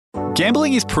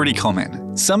Gambling is pretty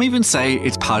common. Some even say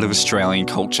it's part of Australian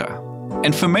culture.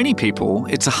 And for many people,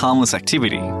 it's a harmless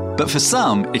activity. But for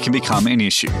some, it can become an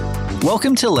issue.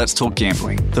 Welcome to Let's Talk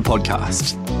Gambling, the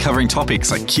podcast, covering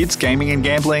topics like kids gaming and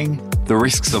gambling, the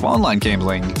risks of online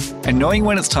gambling, and knowing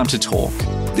when it's time to talk.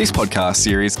 This podcast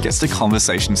series gets the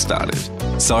conversation started.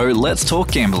 So let's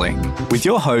talk gambling with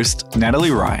your host,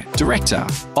 Natalie Wright, Director,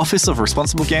 Office of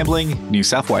Responsible Gambling, New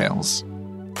South Wales.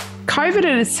 COVID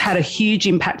has had a huge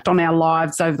impact on our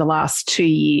lives over the last 2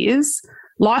 years.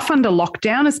 Life under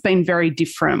lockdown has been very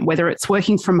different, whether it's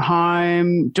working from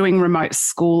home, doing remote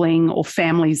schooling or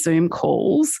family Zoom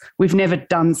calls. We've never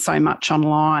done so much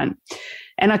online.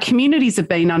 And our communities have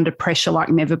been under pressure like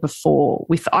never before,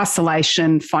 with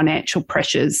isolation, financial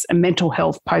pressures and mental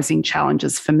health posing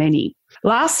challenges for many.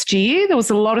 Last year, there was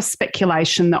a lot of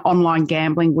speculation that online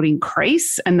gambling would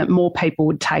increase and that more people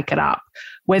would take it up,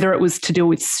 whether it was to deal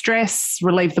with stress,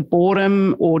 relieve the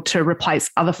boredom, or to replace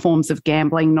other forms of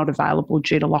gambling not available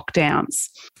due to lockdowns.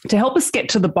 To help us get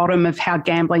to the bottom of how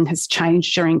gambling has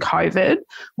changed during COVID,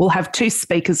 we'll have two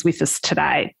speakers with us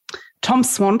today. Tom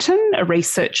Swanton, a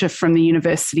researcher from the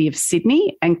University of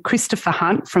Sydney, and Christopher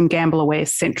Hunt from GambleAware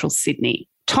Central Sydney.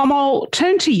 Tom, I'll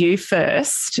turn to you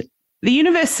first. The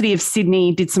University of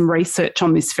Sydney did some research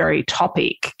on this very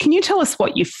topic. Can you tell us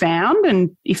what you found and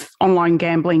if online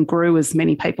gambling grew as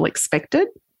many people expected?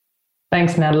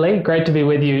 Thanks, Natalie. Great to be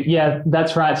with you. Yeah,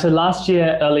 that's right. So last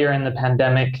year, earlier in the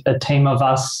pandemic, a team of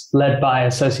us led by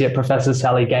Associate Professor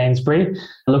Sally Gainsbury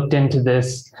looked into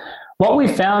this. What we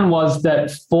found was that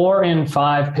 4 in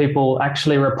 5 people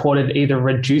actually reported either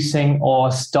reducing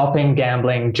or stopping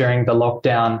gambling during the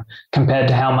lockdown compared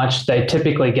to how much they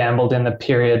typically gambled in the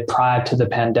period prior to the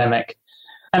pandemic.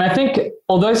 And I think,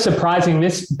 although surprising,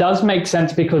 this does make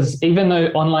sense because even though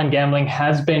online gambling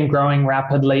has been growing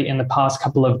rapidly in the past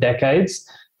couple of decades,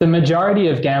 the majority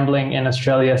of gambling in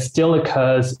Australia still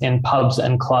occurs in pubs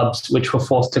and clubs, which were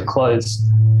forced to close.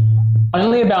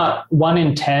 Only about 1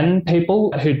 in 10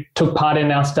 people who took part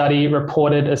in our study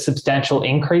reported a substantial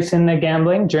increase in their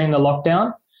gambling during the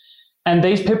lockdown. And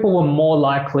these people were more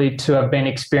likely to have been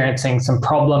experiencing some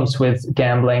problems with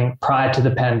gambling prior to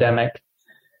the pandemic.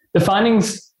 The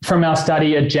findings from our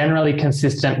study are generally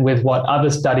consistent with what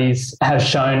other studies have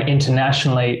shown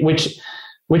internationally, which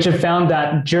have found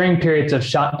that during periods of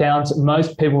shutdowns,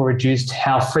 most people reduced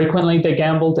how frequently they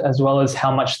gambled as well as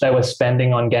how much they were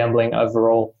spending on gambling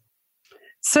overall.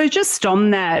 So just on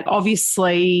that,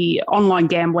 obviously online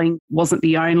gambling wasn't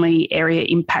the only area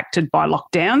impacted by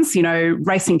lockdowns. You know,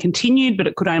 racing continued, but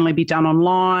it could only be done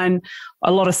online.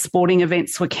 A lot of sporting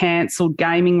events were cancelled,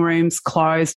 gaming rooms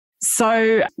closed.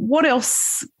 So what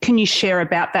else can you share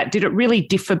about that? Did it really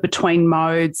differ between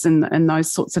modes and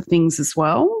those sorts of things as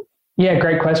well? Yeah,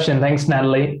 great question. Thanks,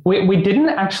 Natalie. We didn't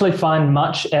actually find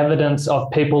much evidence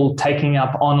of people taking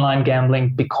up online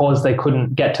gambling because they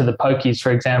couldn't get to the pokies,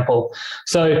 for example.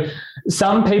 So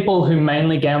some people who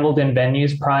mainly gambled in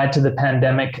venues prior to the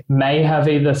pandemic may have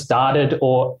either started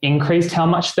or increased how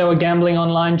much they were gambling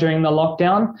online during the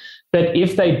lockdown. But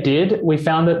if they did, we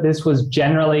found that this was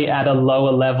generally at a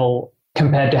lower level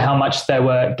compared to how much they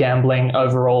were gambling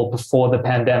overall before the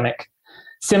pandemic.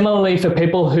 Similarly, for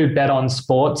people who bet on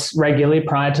sports regularly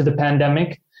prior to the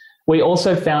pandemic, we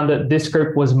also found that this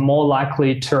group was more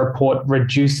likely to report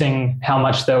reducing how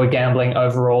much they were gambling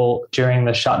overall during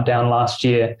the shutdown last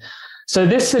year. So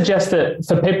this suggests that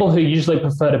for people who usually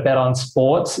prefer to bet on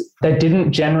sports, they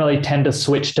didn't generally tend to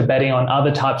switch to betting on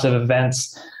other types of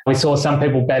events. We saw some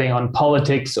people betting on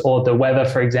politics or the weather,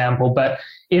 for example, but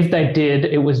if they did,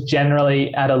 it was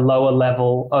generally at a lower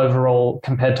level overall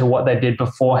compared to what they did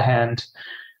beforehand.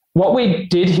 What we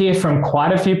did hear from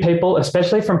quite a few people,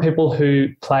 especially from people who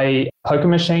play poker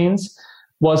machines,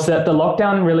 was that the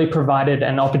lockdown really provided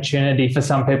an opportunity for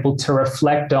some people to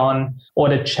reflect on or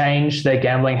to change their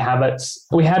gambling habits.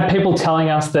 We had people telling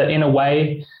us that in a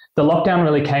way, the lockdown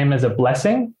really came as a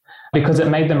blessing because it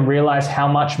made them realize how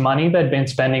much money they'd been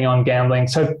spending on gambling.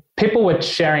 So people were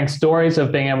sharing stories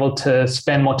of being able to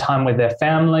spend more time with their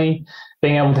family,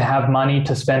 being able to have money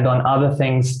to spend on other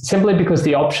things simply because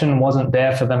the option wasn't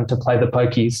there for them to play the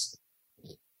pokies.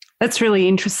 That's really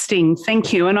interesting.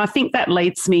 Thank you. And I think that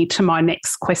leads me to my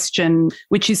next question,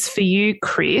 which is for you,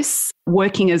 Chris.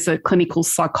 Working as a clinical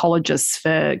psychologist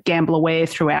for GambleAware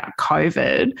throughout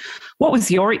COVID, what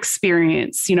was your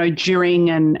experience,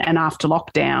 during and after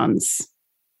lockdowns?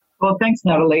 Well, thanks,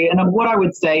 Natalie. And what I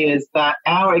would say is that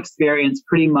our experience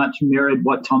pretty much mirrored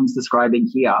what Tom's describing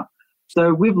here.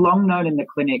 So we've long known in the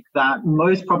clinic that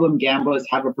most problem gamblers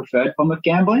have a preferred form of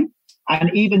gambling. And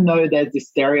even though there's this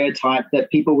stereotype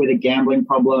that people with a gambling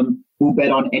problem will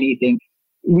bet on anything,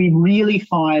 we really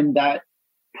find that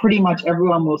pretty much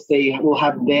everyone will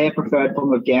have their preferred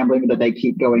form of gambling that they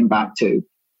keep going back to.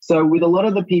 So with a lot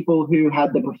of the people who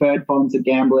had the preferred forms of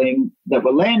gambling that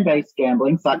were land-based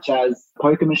gambling, such as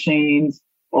poker machines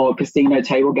or casino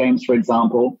table games, for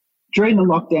example, during the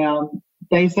lockdown,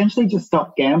 they essentially just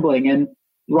stopped gambling. And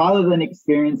rather than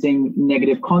experiencing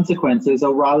negative consequences,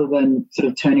 or rather than sort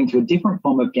of turning to a different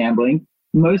form of gambling,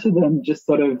 most of them just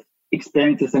sort of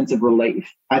experience a sense of relief.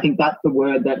 I think that's the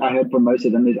word that I heard from most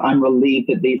of them is, I'm relieved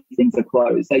that these things are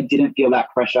closed. They didn't feel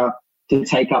that pressure to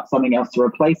take up something else to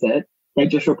replace it. They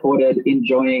just reported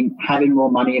enjoying having more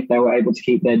money if they were able to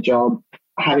keep their job,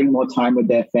 having more time with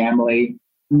their family,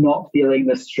 not feeling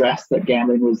the stress that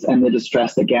gambling was and the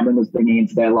distress that gambling was bringing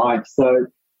into their life. So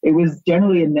it was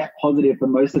generally a net positive for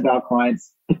most of our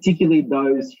clients, particularly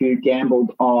those who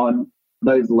gambled on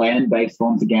those land-based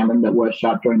forms of gambling that were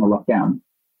shut during the lockdown.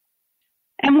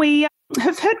 And we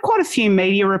have heard quite a few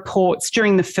media reports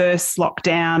during the first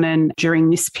lockdown and during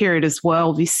this period as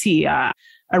well this year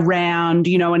around,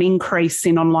 an increase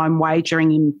in online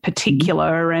wagering in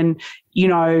particular. And,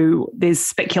 there's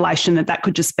speculation that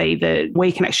could just be that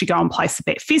we can actually go and place a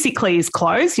bet physically is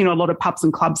closed. A lot of pubs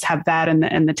and clubs have that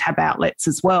and the tab outlets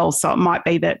as well. So it might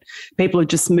be that people are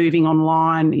just moving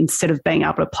online instead of being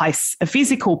able to place a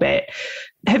physical bet.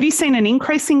 Have you seen an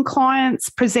increase in clients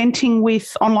presenting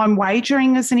with online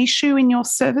wagering as an issue in your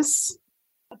service?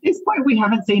 At this point, we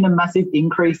haven't seen a massive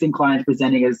increase in clients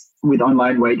presenting us with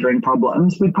online wagering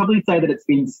problems. We'd probably say that it's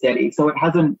been steady. So it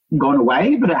hasn't gone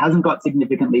away, but it hasn't got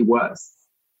significantly worse.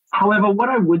 However, what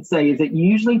I would say is it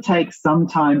usually takes some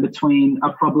time between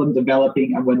a problem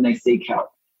developing and when they seek help.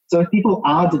 So if people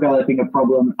are developing a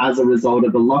problem as a result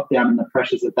of the lockdown and the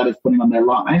pressures that is putting on their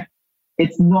life,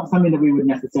 it's not something that we would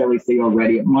necessarily see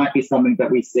already. It might be something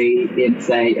that we see in,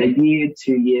 say, a year,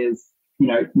 2 years,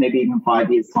 maybe even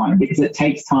 5 years' time, because it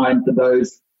takes time for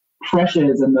those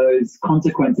pressures and those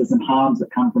consequences and harms that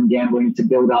come from gambling to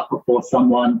build up before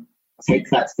someone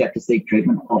takes that step to seek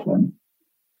treatment often.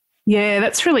 Yeah,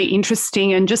 that's really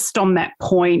interesting. And just on that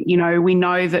point, we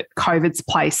know that COVID's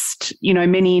placed,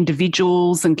 many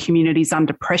individuals and communities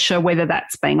under pressure, whether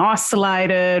that's being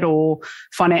isolated or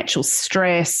financial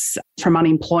stress from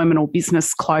unemployment or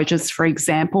business closures, for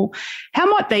example. How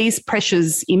might these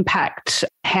pressures impact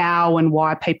how and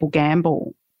why people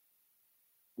gamble?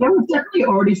 Yeah, we've definitely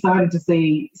already started to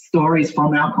see stories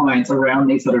from our clients around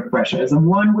these sort of pressures. And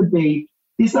one would be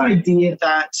this idea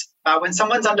that when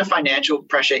someone's under financial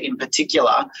pressure in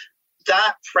particular,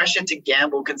 that pressure to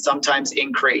gamble can sometimes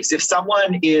increase. If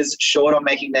someone is short on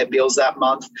making their bills that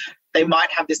month, they might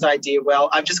have this idea, well,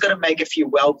 I've just got to make a few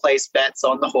well-placed bets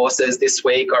on the horses this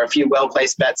week or a few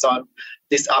well-placed bets on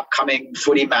this upcoming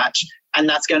footy match, and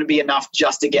that's going to be enough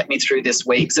just to get me through this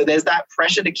week. So there's that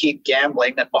pressure to keep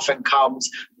gambling that often comes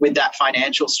with that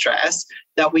financial stress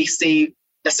that we see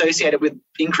associated with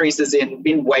increases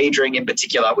in wagering in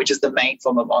particular, which is the main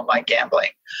form of online gambling.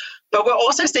 But we're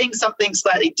also seeing something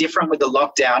slightly different with the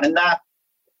lockdown, and that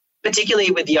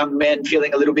particularly with young men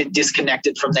feeling a little bit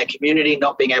disconnected from their community,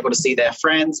 not being able to see their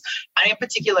friends, and in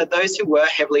particular those who were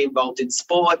heavily involved in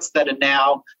sports that are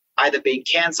now either being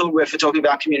cancelled if we're talking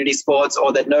about community sports,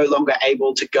 or they're no longer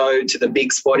able to go to the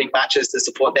big sporting matches to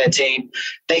support their team.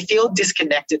 They feel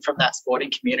disconnected from that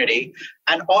sporting community.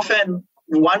 And often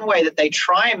one way that they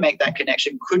try and make that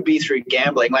connection could be through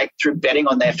gambling, like through betting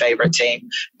on their favorite team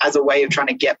as a way of trying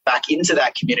to get back into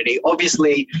that community.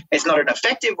 Obviously, it's not an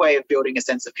effective way of building a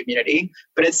sense of community,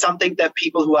 but it's something that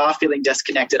people who are feeling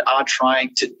disconnected are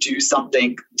trying to do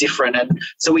something different. And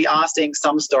so we are seeing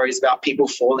some stories about people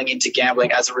falling into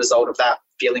gambling as a result of that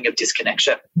feeling of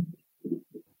disconnection.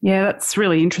 Yeah, that's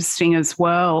really interesting as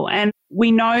well. And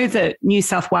we know that New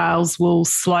South Wales will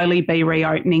slowly be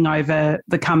reopening over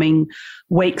the coming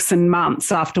weeks and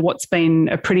months after what's been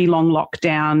a pretty long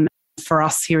lockdown for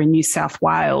us here in New South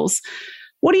Wales.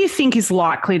 What do you think is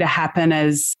likely to happen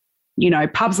as,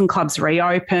 pubs and clubs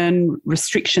reopen,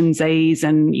 restrictions ease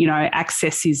and,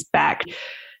 access is back?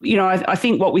 I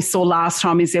think what we saw last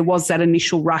time is there was that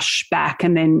initial rush back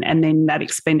and then that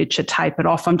expenditure tapered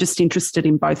off. I'm just interested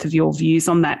in both of your views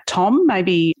on that. Tom,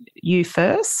 maybe you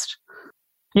first.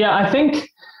 Yeah, I think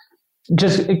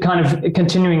just kind of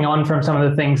continuing on from some of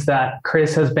the things that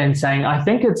Chris has been saying, I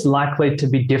think it's likely to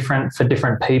be different for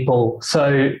different people.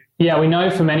 So, yeah, we know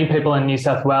for many people in New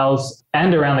South Wales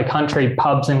and around the country,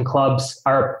 pubs and clubs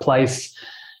are a place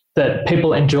that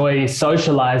people enjoy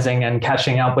socializing and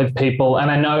catching up with people.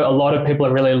 And I know a lot of people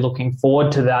are really looking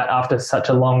forward to that after such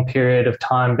a long period of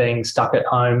time being stuck at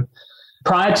home.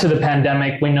 Prior to the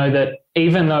pandemic, we know that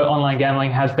even though online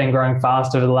gambling has been growing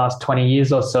fast over the last 20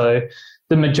 years or so,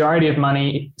 the majority of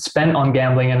money spent on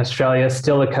gambling in Australia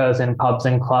still occurs in pubs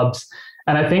and clubs.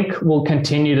 And I think we'll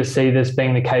continue to see this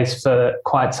being the case for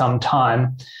quite some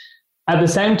time. At the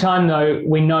same time, though,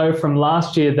 we know from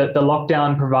last year that the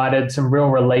lockdown provided some real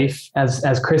relief,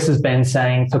 as Chris has been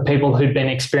saying, for people who'd been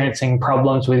experiencing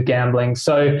problems with gambling.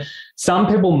 So some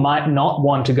people might not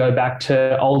want to go back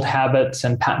to old habits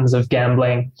and patterns of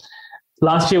gambling.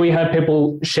 Last year, we heard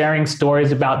people sharing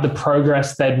stories about the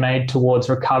progress they'd made towards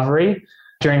recovery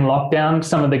during lockdown,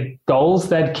 some of the goals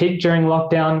they'd kicked during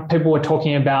lockdown. People were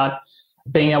talking about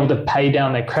being able to pay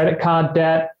down their credit card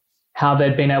debt, how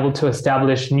they'd been able to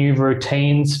establish new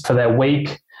routines for their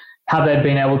week, how they'd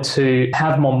been able to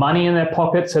have more money in their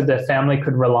pocket so their family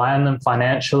could rely on them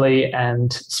financially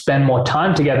and spend more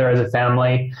time together as a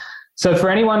family. So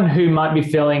for anyone who might be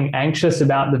feeling anxious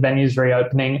about the venues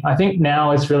reopening, I think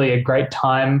now is really a great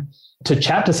time to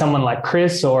chat to someone like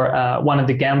Chris or one of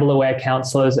the Gamble Aware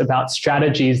counsellors about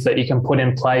strategies that you can put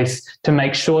in place to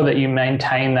make sure that you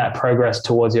maintain that progress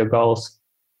towards your goals.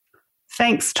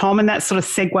 Thanks, Tom. And that sort of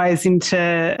segues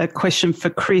into a question for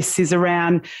Chris is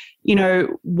around,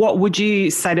 what would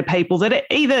you say to people that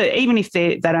even if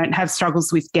they don't have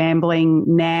struggles with gambling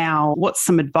now, what's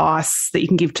some advice that you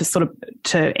can give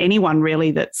to anyone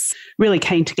really that's really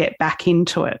keen to get back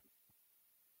into it?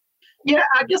 Yeah,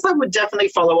 I guess I would definitely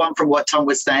follow on from what Tom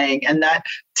was saying, and that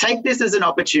take this as an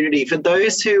opportunity for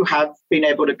those who have been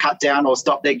able to cut down or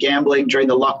stop their gambling during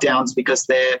the lockdowns because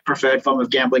their preferred form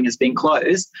of gambling has been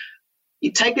closed.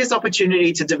 You take this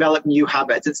opportunity to develop new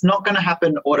habits. It's not going to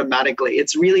happen automatically.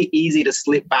 It's really easy to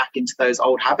slip back into those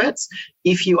old habits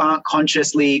if you aren't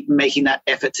consciously making that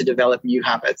effort to develop new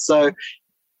habits. So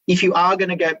if you are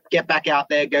going to get back out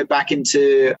there, go back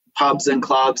into pubs and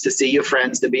clubs to see your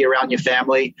friends, to be around your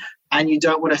family, and you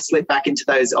don't want to slip back into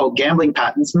those old gambling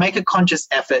patterns, make a conscious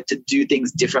effort to do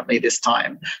things differently this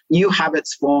time. New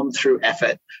habits form through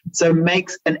effort. So make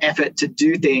an effort to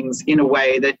do things in a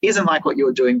way that isn't like what you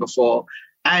were doing before.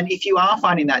 And if you are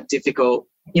finding that difficult,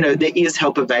 there is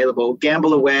help available.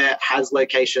 Gamble Aware has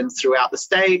locations throughout the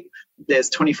state. There's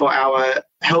 24-hour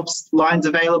help lines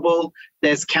available.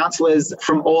 There's counsellors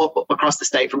from all across the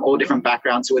state from all different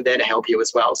backgrounds who are there to help you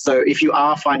as well. So if you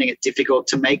are finding it difficult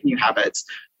to make new habits,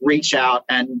 reach out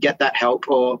and get that help,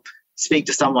 or speak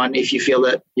to someone if you feel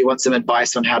that you want some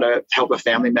advice on how to help a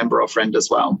family member or friend as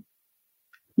well.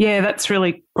 Yeah, that's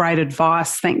really great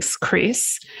advice. Thanks,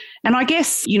 Chris. And I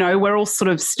guess, we're all sort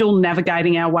of still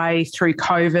navigating our way through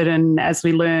COVID and as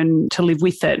we learn to live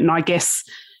with it. And I guess,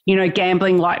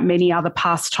 gambling, like many other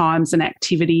pastimes and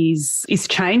activities, is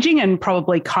changing, and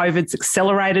probably COVID's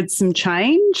accelerated some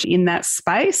change in that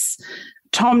space.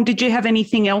 Tom, did you have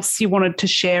anything else you wanted to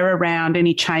share around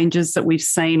any changes that we've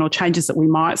seen or changes that we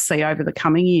might see over the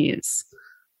coming years?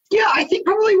 Yeah, I think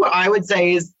probably what I would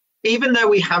say is, even though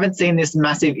we haven't seen this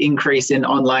massive increase in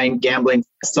online gambling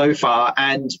so far,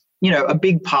 and, a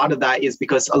big part of that is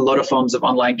because a lot of forms of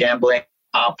online gambling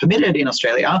are permitted in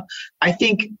Australia, I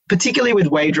think particularly with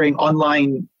wagering,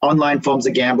 online forms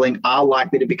of gambling are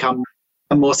likely to become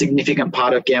a more significant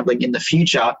part of gambling in the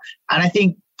future. And I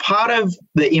think part of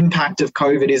the impact of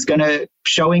COVID is going to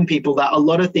showing people that a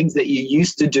lot of things that you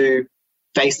used to do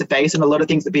face-to-face and a lot of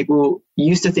things that people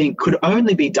used to think could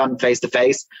only be done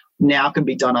face-to-face now can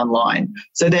be done online.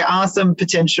 So there are some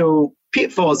potential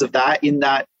pitfalls of that, in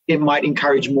that it might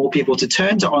encourage more people to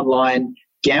turn to online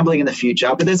gambling in the future,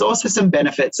 but there's also some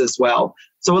benefits as well.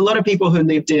 So a lot of people who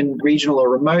lived in regional or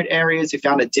remote areas who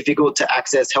found it difficult to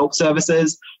access help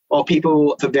services, or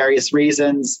people for various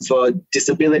reasons, for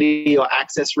disability or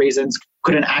access reasons,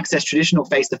 couldn't access traditional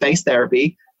face-to-face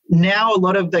therapy. Now a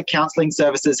lot of the counselling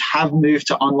services have moved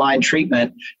to online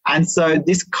treatment. And so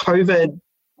this COVID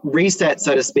reset,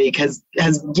 so to speak, has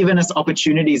given us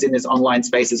opportunities in this online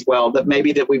space as well that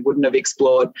maybe that we wouldn't have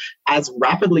explored as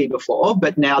rapidly before.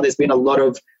 But now there's been a lot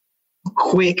of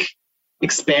quick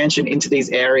expansion into these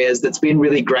areas that's been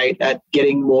really great at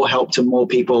getting more help to more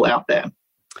people out there.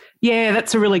 Yeah,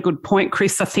 that's a really good point,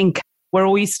 Chris. I think we're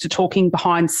all used to talking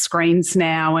behind screens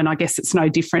now, and I guess it's no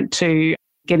different to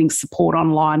getting support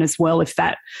online as well, if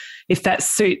that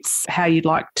suits how you'd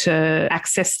like to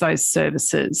access those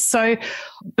services. So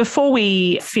before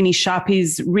we finish up,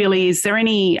 is there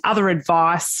any other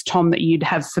advice, Tom, that you'd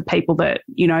have for people that,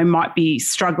 might be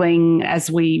struggling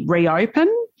as we reopen?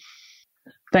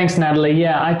 Thanks, Natalie.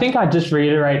 Yeah, I think I'd just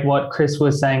reiterate what Chris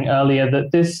was saying earlier, that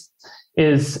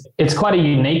it's quite a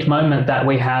unique moment that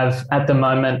we have at the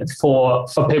moment for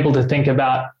people to think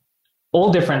about all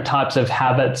different types of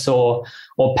habits or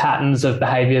patterns of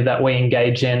behavior that we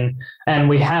engage in. And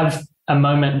we have a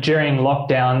moment during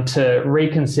lockdown to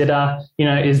reconsider,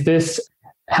 is this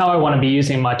how I want to be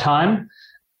using my time?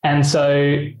 And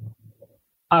so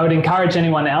I would encourage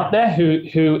anyone out there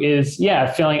who is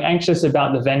feeling anxious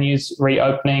about the venues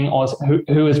reopening, or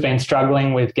who has been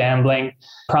struggling with gambling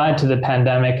prior to the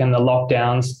pandemic and the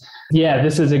lockdowns.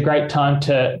 This is a great time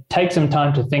to take some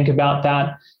time to think about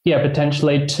that.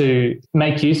 Potentially to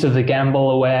make use of the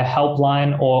Gamble Aware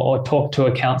helpline or talk to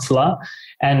a counsellor,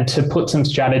 and to put some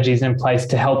strategies in place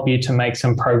to help you to make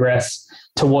some progress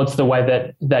towards the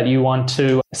way that you want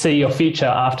to see your future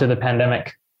after the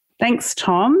pandemic. Thanks,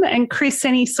 Tom. And Chris,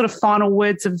 any sort of final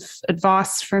words of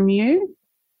advice from you?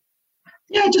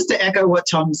 Yeah, just to echo what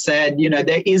Tom said,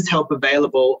 there is help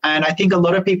available. And I think a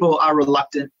lot of people are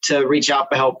reluctant to reach out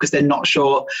for help because they're not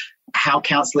sure how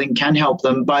counselling can help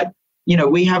them. But,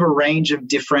 we have a range of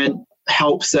different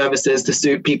help services to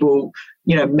suit people,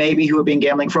 maybe who have been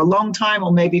gambling for a long time,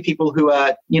 or maybe people who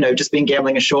are, just been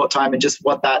gambling a short time and just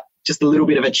want that, just a little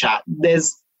bit of a chat.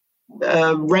 There's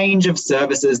a range of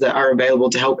services that are available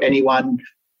to help anyone,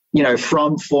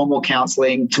 from formal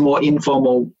counselling to more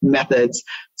informal methods.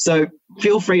 So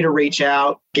feel free to reach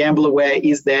out. Gamble Aware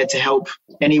is there to help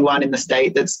anyone in the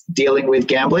state that's dealing with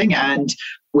gambling, and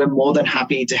we're more than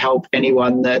happy to help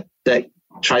anyone that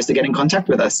tries to get in contact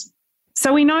with us.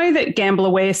 So we know that Gamble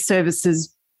Aware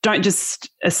services don't just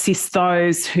assist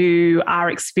those who are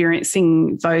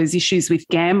experiencing those issues with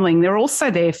gambling. They're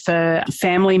also there for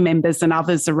family members and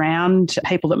others around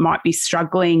people that might be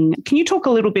struggling. Can you talk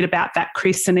a little bit about that,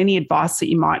 Chris, and any advice that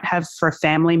you might have for a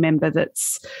family member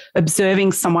that's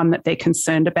observing someone that they're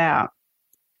concerned about?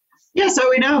 Yeah,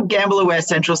 so in our Gamble Aware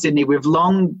Central Sydney, we've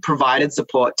long provided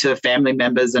support to family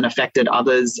members and affected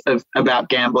others about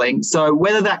gambling. So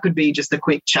whether that could be just a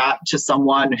quick chat to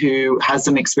someone who has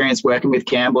some experience working with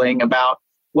gambling about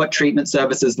what treatment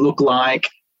services look like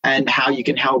and how you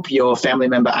can help your family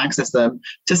member access them,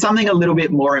 to something a little bit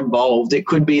more involved. It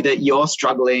could be that you're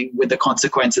struggling with the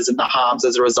consequences and the harms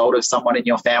as a result of someone in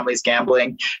your family's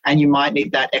gambling, and you might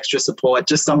need that extra support,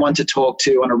 just someone to talk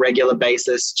to on a regular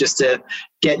basis, just to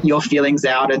get your feelings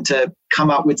out and to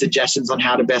come up with suggestions on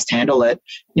how to best handle it.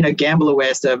 Gamble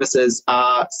Aware services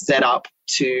are set up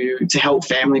to help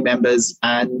family members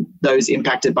and those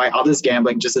impacted by others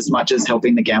gambling just as much as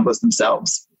helping the gamblers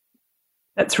themselves.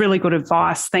 That's really good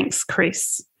advice. Thanks,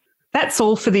 Chris. That's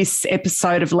all for this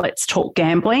episode of Let's Talk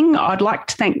Gambling. I'd like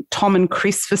to thank Tom and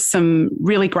Chris for some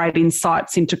really great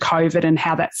insights into COVID and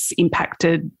how that's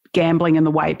impacted gambling and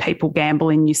the way people gamble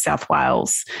in New South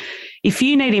Wales. If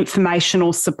you need information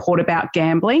or support about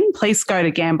gambling, please go to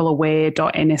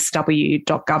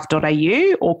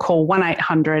gambleaware.nsw.gov.au or call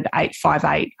 1800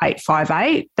 858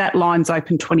 858. That line's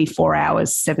open 24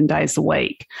 hours, 7 days a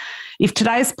week. If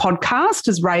today's podcast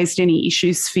has raised any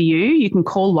issues for you, you can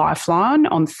call Lifeline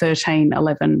on 13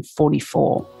 11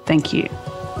 44. Thank you.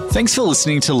 Thanks for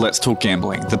listening to Let's Talk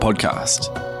Gambling, the podcast.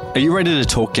 Are you ready to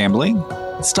talk gambling?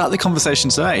 Start the conversation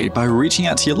today by reaching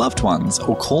out to your loved ones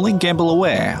or calling Gamble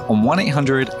Aware on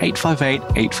 1800 858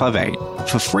 858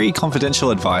 for free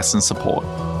confidential advice and support.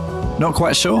 Not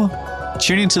quite sure?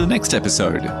 Tune into the next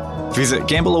episode. Visit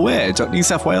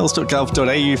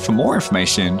gambleaware.newsouthwales.gov.au for more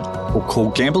information, or call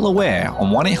Gamble Aware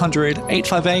on 1800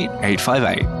 858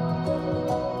 858.